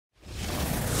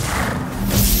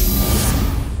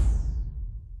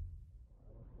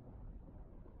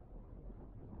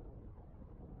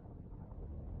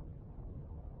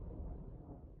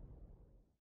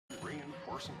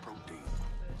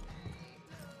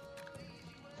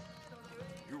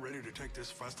ready to take this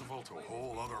festival to a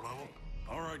whole other level?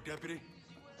 All right, Deputy.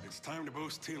 It's time to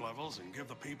boost T levels and give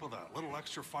the people that little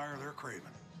extra fire they're craving.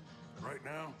 Right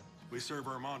now, we serve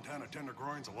our Montana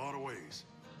tendergroins a lot of ways.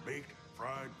 Baked,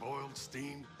 fried, boiled,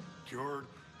 steamed, cured.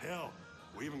 Hell,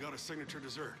 we even got a signature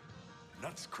dessert.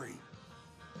 Nuts cream.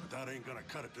 But that ain't gonna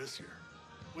cut it this year.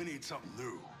 We need something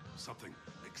new, something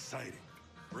exciting.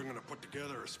 We're gonna put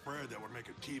together a spread that would make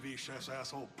a TV chef's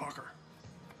asshole pucker.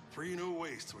 3 new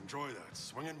ways to enjoy that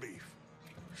swinging beef.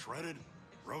 Shredded,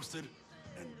 roasted,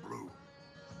 and blue.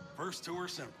 First 2 are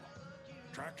simple.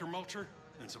 Tractor mulcher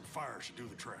and some fire should do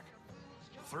the trick.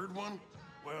 The third one?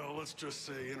 Well, let's just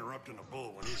say interrupting a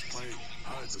bull when he's playing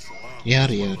hide the salami.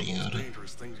 Yada, Is one yada, of the most yada.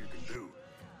 dangerous things you can do.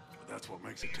 But that's what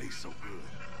makes it taste so good.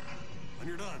 When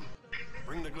you're done,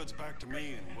 bring the goods back to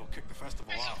me and we'll kick the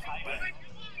festival off with a bang.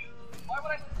 Why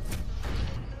would I?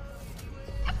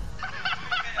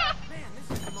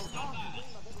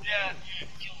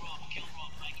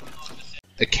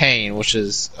 A cane, which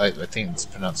is, I think it's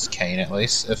pronounced cane at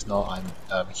least, if not I'm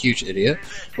a huge idiot,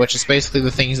 which is basically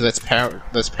the things that's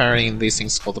parodying these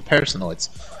things called the parasitoids.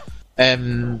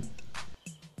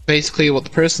 Basically what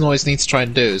the parasitoids need to try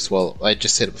and do is, well, I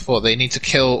just said it before, they need to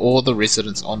kill all the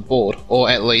residents on board, or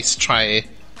at least try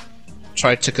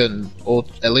to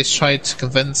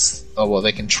convince, oh well,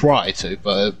 they can try to,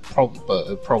 but it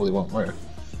probably won't work.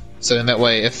 So in that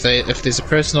way, if there's a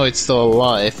parasitoid still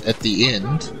alive at the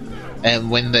end,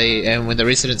 and when the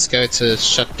residents go to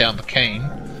shut down the cane,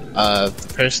 the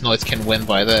parasitoids can win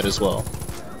by that as well.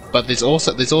 But there's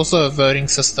also a voting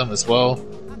system as well.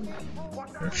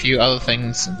 There are a few other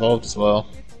things involved as well.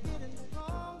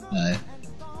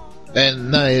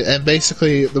 And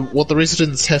basically what the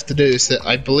residents have to do is that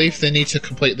I believe they need to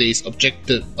complete these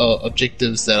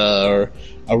objectives that are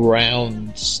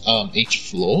around each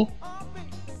floor.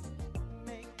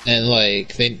 And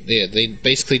like they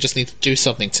basically just need to do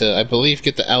something to, I believe,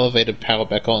 get the elevated power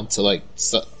back on to like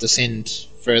descend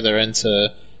further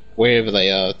into wherever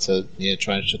they are to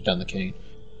try and shut down the cane.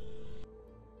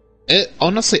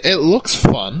 Honestly, it looks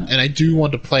fun, and I do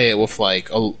want to play it with like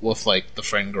the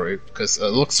friend group because it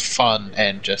looks fun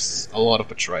and just a lot of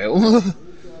betrayal.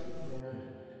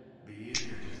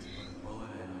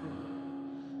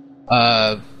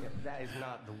 That is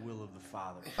not the will of the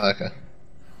Father. Okay.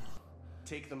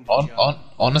 Take them to John.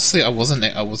 Honestly, I wasn't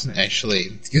actually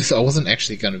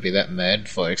going to be that mad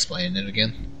for explaining it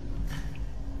again.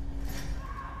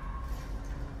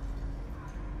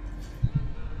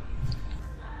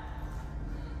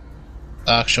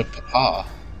 Sure, Papa.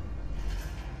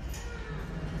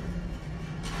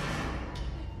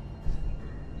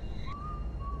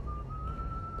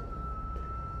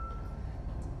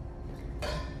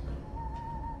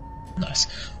 Nice.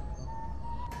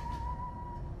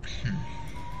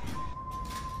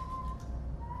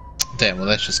 Damn, well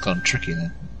that's just gone tricky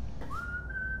then.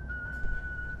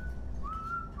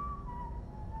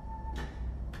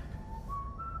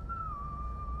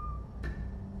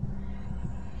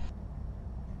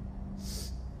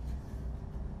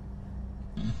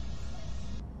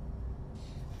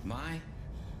 My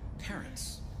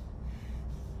parents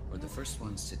were the first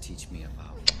ones to teach me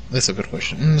about. That's a good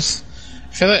question.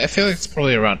 I feel like it's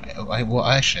probably around. Well,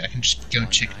 actually, I can just go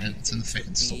and check it. It's in the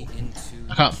fucking store.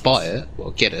 I can't buy it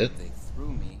or get it, They threw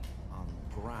me on the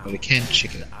ground. but I can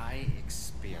check it. I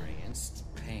experienced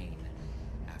pain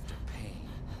after pain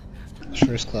after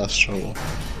First class trouble.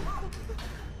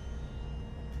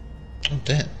 Oh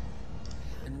damn.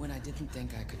 And when I didn't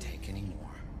think I could take any more,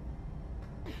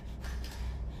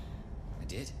 I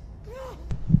did.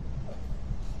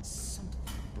 Something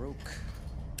broke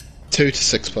 2 to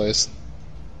 6 plays.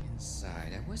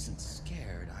 inside. I wasn't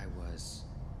scared, I was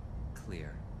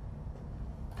clear.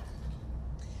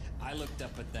 I looked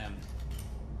up at them.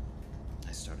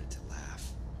 I started to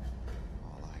laugh.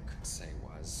 All I could say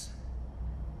was,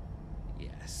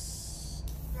 yes.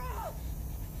 I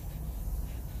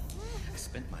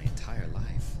spent my entire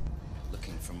life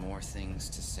looking for more things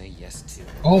to say yes to.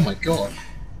 Oh my god.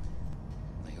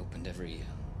 I opened every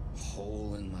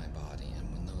hole in my body,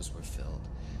 and when those were filled,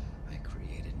 I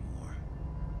created more.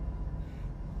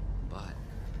 But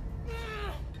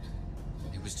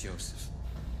it was Joseph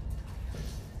who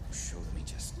showed me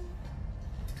just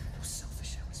how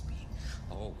selfish I was being.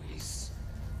 Always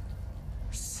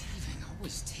receiving,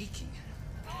 always taking.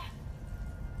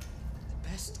 The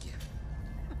best gift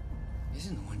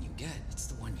isn't the one you get, it's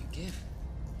the one you give.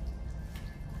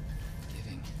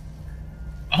 Giving.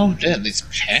 Oh damn, these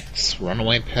packs?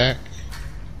 Runaway pack?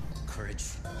 Courage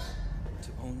to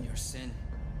own your sin,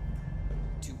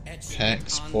 to etch Pack, it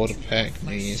supporter onto pack,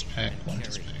 your New flesh Year's pack, and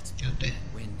Wonders carry pack. it God damn.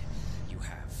 when you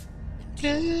have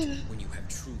when you have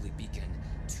truly begun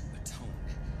to atone.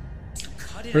 To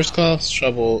cut it First out Class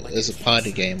Trouble like is a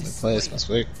party game where players must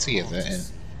work together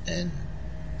and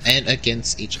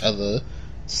against each other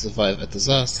to survive a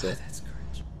disaster. That's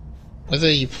courage.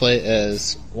 Whether you play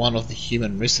as one of the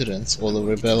human residents or the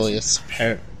rebellious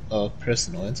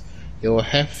personoids, you will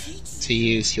have to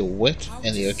use your wit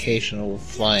and the occasional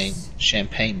flying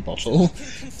champagne bottle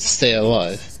to stay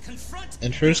alive.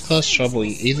 In First Class Trouble,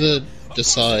 you either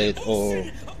decide or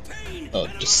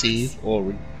deceive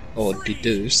or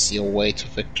deduce your way to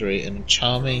victory in a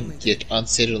charming yet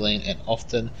unsettling and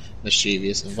often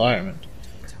mischievous environment.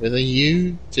 Whether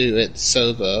you do it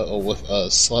sober or with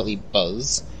a slightly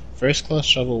buzz, First Class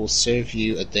Trouble will serve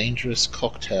you a dangerous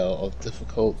cocktail of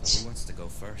difficult Who wants to go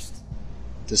first?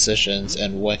 decisions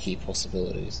and wacky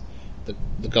possibilities.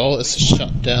 The goal is to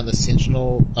shut down the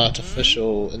Sentinel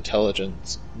Artificial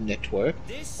Intelligence Network,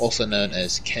 also known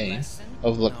as CAIN,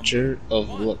 of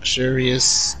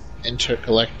luxurious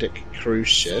intergalactic cruise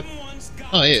ship.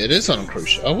 Oh yeah, it is on a cruise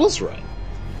ship. I was right.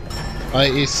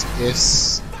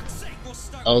 ISS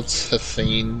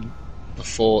Altathene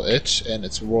before it and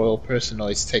its royal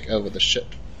personoids take over the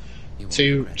ship.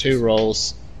 Two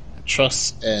roles,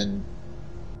 trust and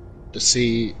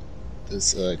deceive. Don't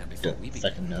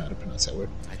fucking know how to pronounce that word.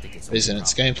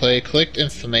 Resonance gameplay. Collect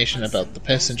information about the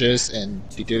passengers and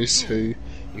deduce who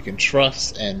you can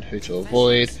trust and who to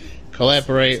avoid.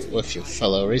 Collaborate with your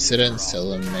fellow residents to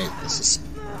eliminate the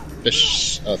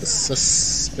suspicious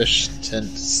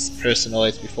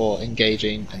personoids before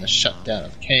engaging in the shutdown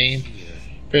of CAIN.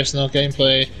 Personal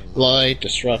gameplay. Lie,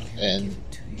 disrupt, and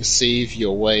deceive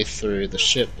your way through the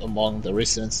ship among the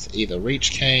residents to either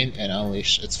reach CAIN and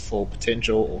unleash its full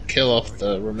potential or kill off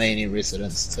the remaining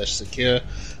residents to secure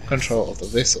control of the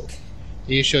vessel.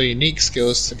 Use your unique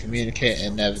skills to communicate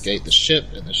and navigate the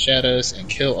ship in the shadows and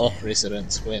kill off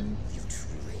residents when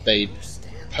they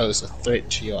pose a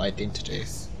threat to your identity.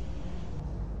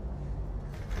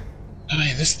 I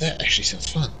mean, that actually sounds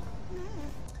fun.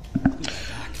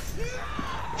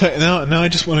 But now I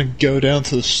just want to go down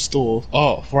to the store.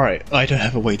 Oh, right, I don't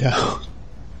have a way down.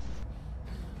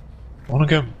 I want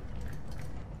to go...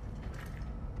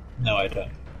 No, I don't.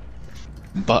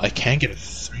 But I can get a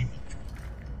 3.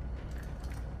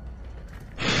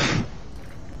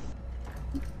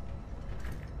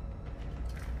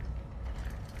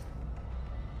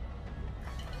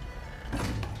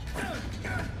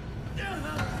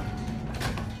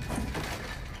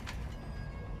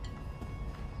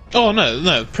 Oh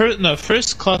no!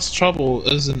 First Class Trouble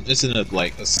isn't it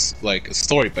like a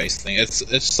story based thing?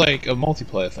 It's like a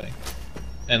multiplayer thing,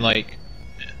 and like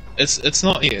it's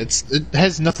not. Yeah, it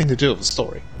has nothing to do with the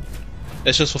story.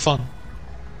 It's just for fun.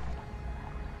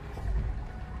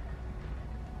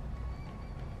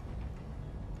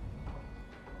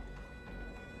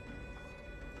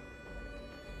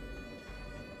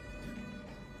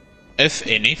 If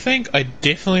anything, I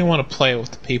definitely want to play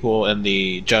with the people in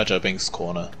the Jar Jar Binks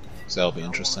corner, so that'll be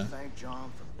interesting.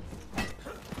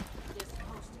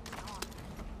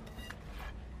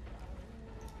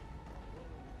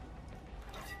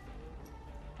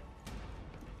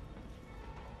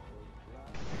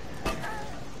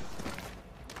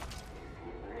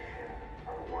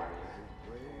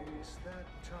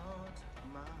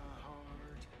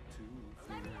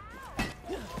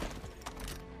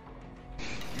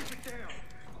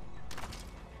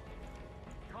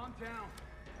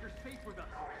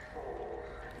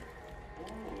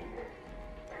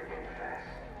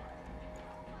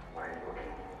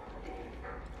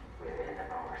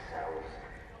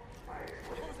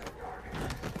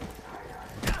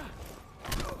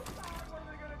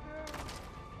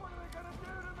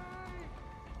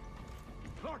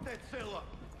 That sail up.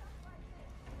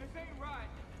 This ain't right.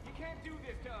 You can't do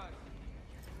this to us.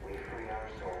 We free our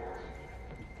souls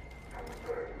from the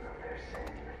burden of their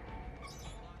sin. That's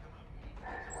what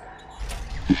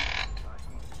I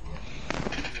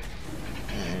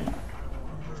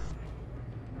want.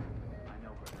 I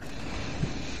know, brother.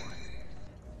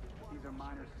 These are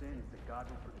minor sins that God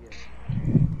will forgive.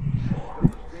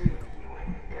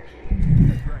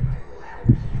 That's right.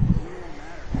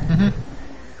 Mm-hmm.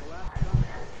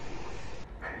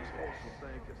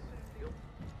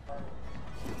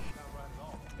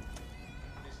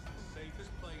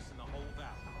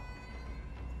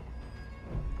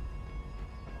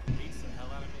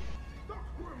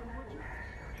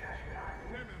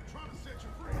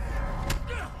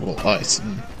 Well, alright,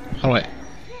 how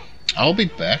do I'll be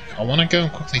back. I want to go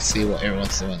and quickly see what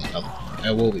everyone's doing the other thing. I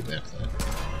will be back though.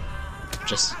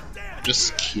 Just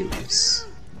curious.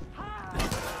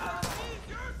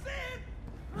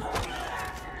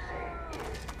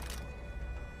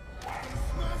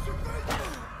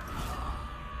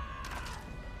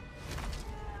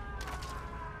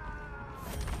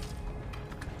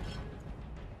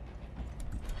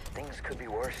 could be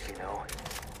worse, you know.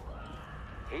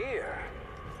 Here,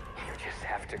 you just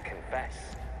have to confess.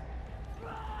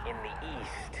 In the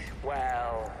East,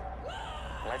 well,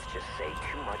 let's just say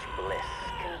too much bliss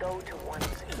can go to one's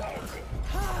head.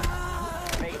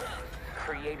 Fate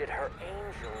created her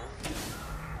angels,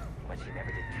 but she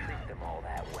never did treat them all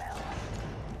that well.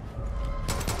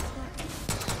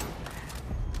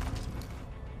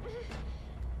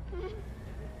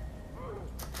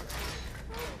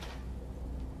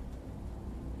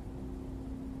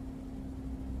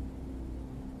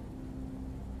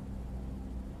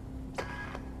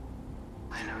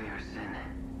 I know your sin.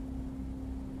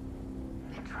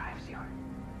 It drives you.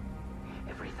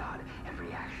 Every thought,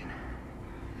 every action.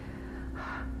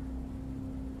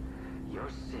 Your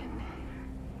sin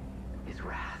is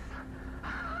wrath.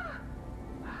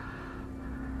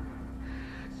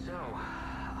 So,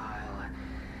 I'll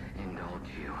indulge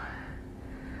you.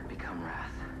 Become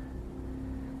wrath.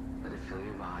 Let it fill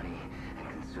your body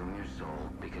and consume your soul,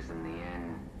 because in the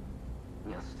end,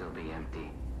 you'll still be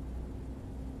empty.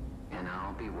 And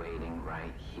I'll be waiting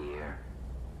right here.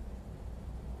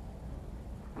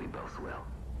 We both will.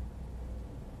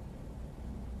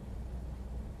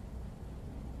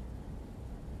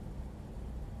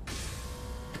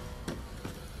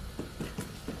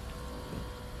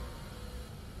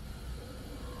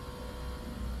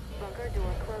 Bunker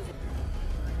door closing.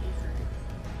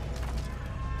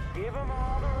 Give them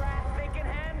all the wrath they can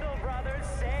handle, brothers.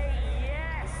 Say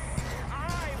yes.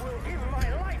 I will give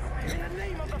my life in the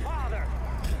name of the Father.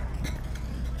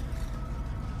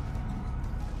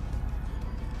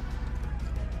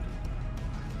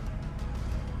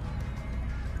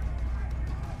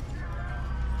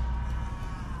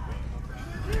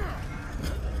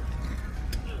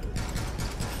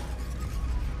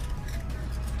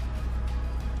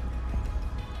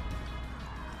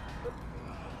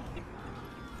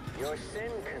 Your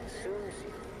sin consumes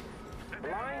you,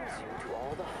 blinds you to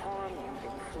all the harm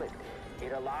you inflict.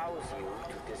 It allows you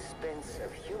to dispense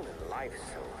of human life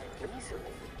so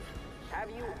easily. Have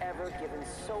you ever given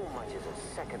so much as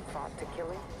a second thought to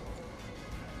killing?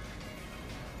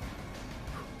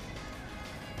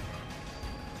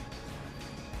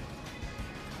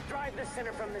 Drive the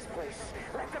sinner from this place.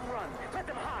 Let them run. Let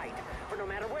them hide. For no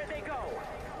matter where they go,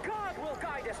 God will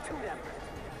guide us to them.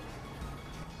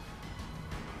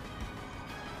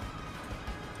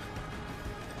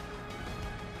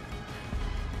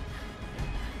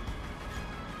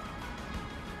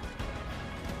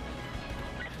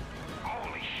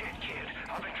 Holy shit, kid.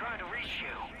 I've been trying to reach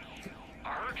you. I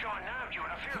heard John nabbed you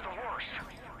and I feared the worst.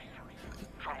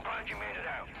 So I'm glad you made it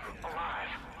out,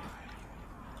 alive.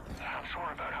 I'm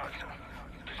sorry about Hudson.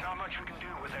 There's not much we can do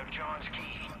without John's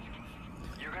key.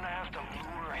 You're gonna have to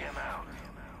lure him out.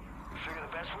 We figure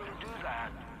the best way to do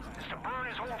that is to burn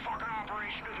his whole fucking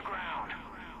operation to the ground.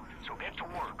 So get to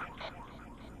work.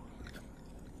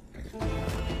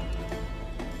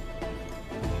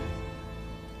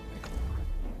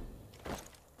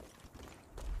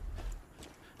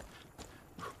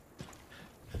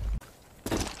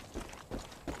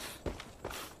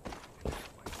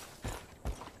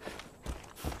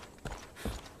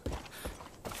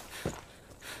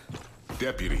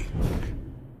 Deputy,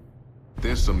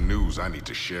 there's some news I need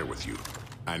to share with you.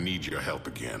 I need your help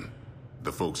again.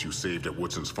 The folks you saved at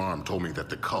Woodson's farm told me that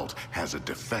the cult has a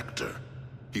defector.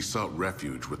 He sought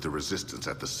refuge with the Resistance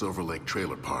at the Silver Lake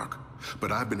Trailer Park,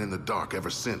 but I've been in the dark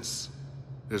ever since.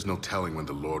 There's no telling when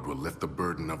the Lord will lift the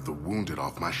burden of the wounded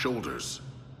off my shoulders.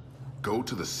 Go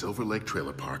to the Silver Lake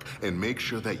Trailer Park and make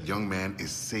sure that young man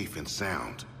is safe and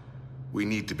sound. We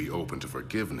need to be open to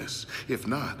forgiveness. If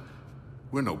not,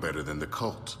 we're no better than the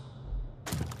cult.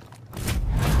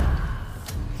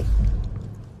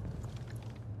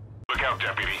 Look out,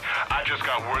 Deputy. I just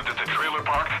got word that the trailer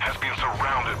park has been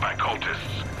surrounded by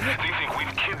cultists. They think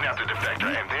we've kidnapped the defector,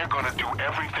 and they're gonna do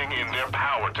everything in their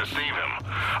power to save him.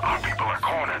 Our people are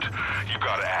cornered. You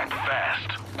gotta act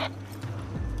fast.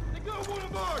 They got one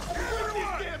of ours!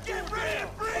 Get ready!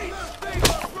 Freeze! Save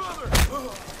our brother!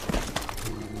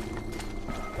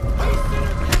 These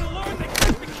sinners are gonna learn they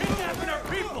can't be kidnapping our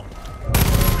people!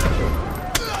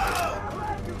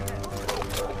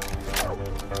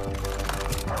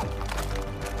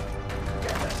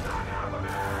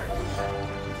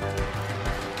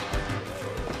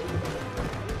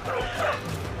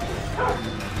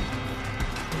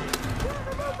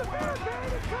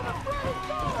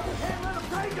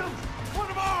 One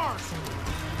of ours!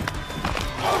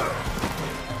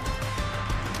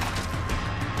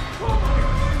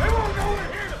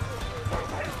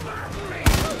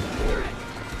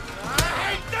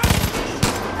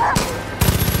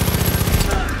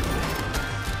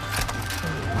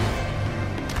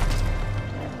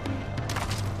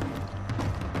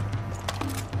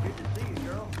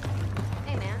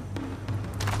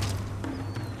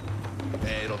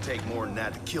 take more than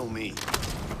that to kill me.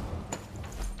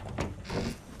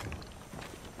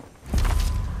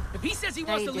 If he says he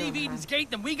wants to leave Eden's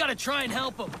Gate, then we gotta try and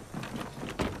help him.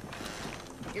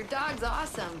 Your dog's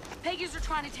awesome. Peggies are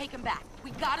trying to take him back.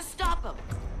 We gotta stop him.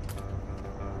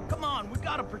 Come on, we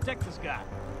gotta protect this guy.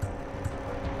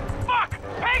 Fuck!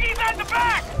 Peggy's at the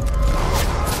back!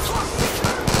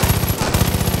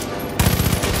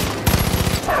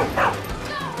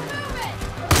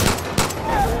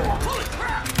 Holy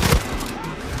crap!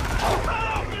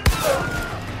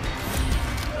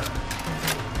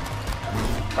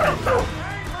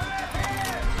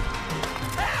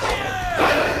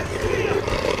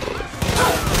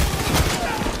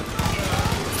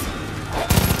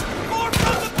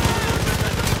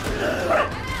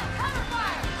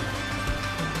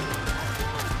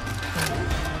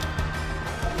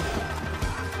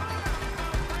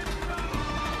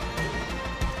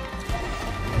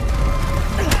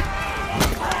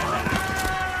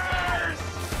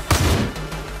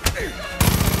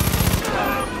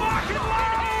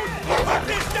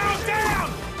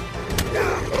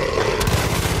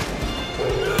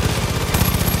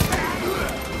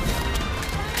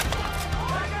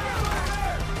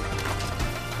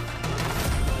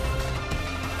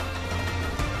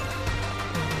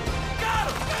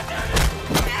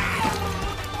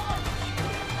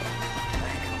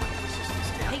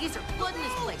 Peggies are flooding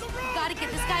this place. We gotta get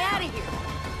this guy out of here.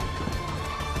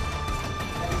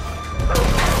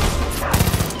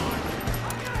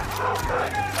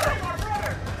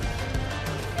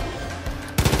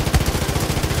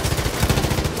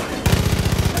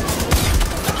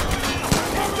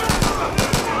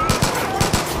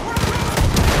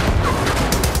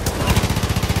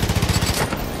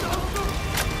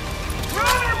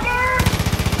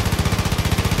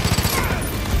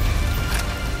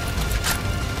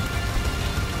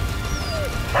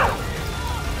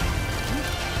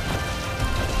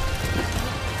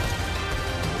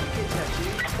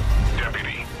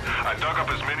 Deputy, I dug up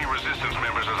as many resistance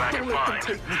members as I can find.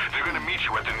 They're gonna meet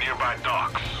you at the nearby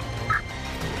docks.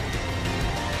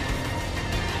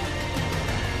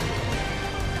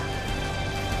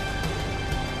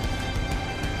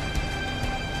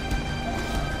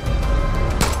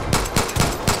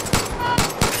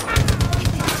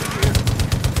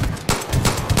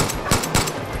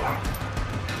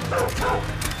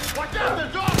 Watch out,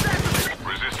 there's all that!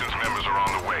 Resistance members are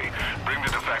on the way. Bring the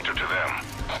defector to them.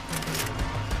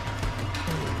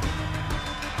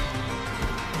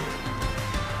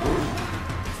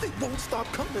 They won't stop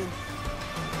coming.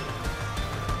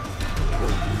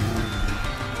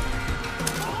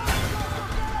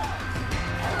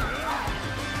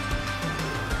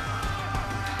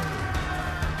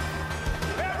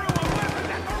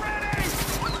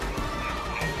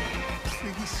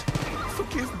 Please,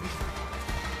 forgive me.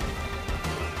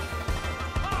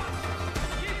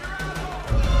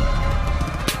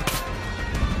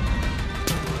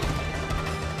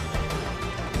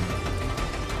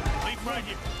 Leave right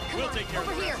here. We'll take care of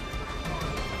Over it. here.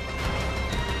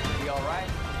 You all right?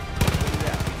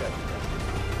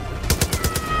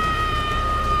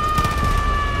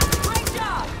 Great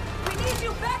job! We need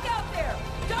you back out there!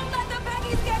 Don't let the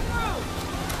Peggies get through!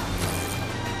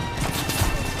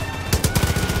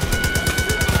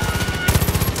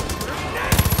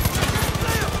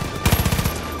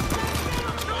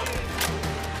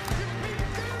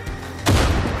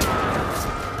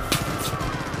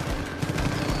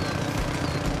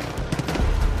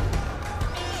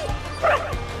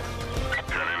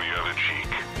 Turning the other cheek.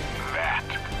 That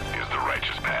is the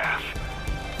righteous path.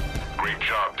 Great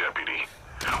job, Deputy.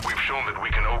 We've shown that we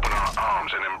can open our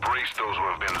arms and embrace those who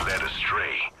have been led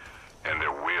astray. And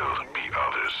there will be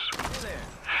others.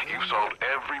 You've solved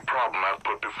every problem I've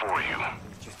put before you.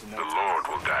 The Lord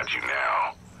will guide you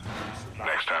now.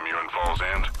 Next time you're in Falls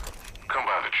End, come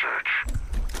by the church.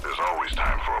 There's always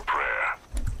time for a prayer.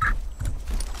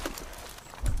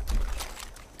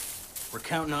 We're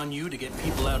counting on you to get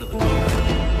people out of the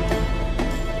door.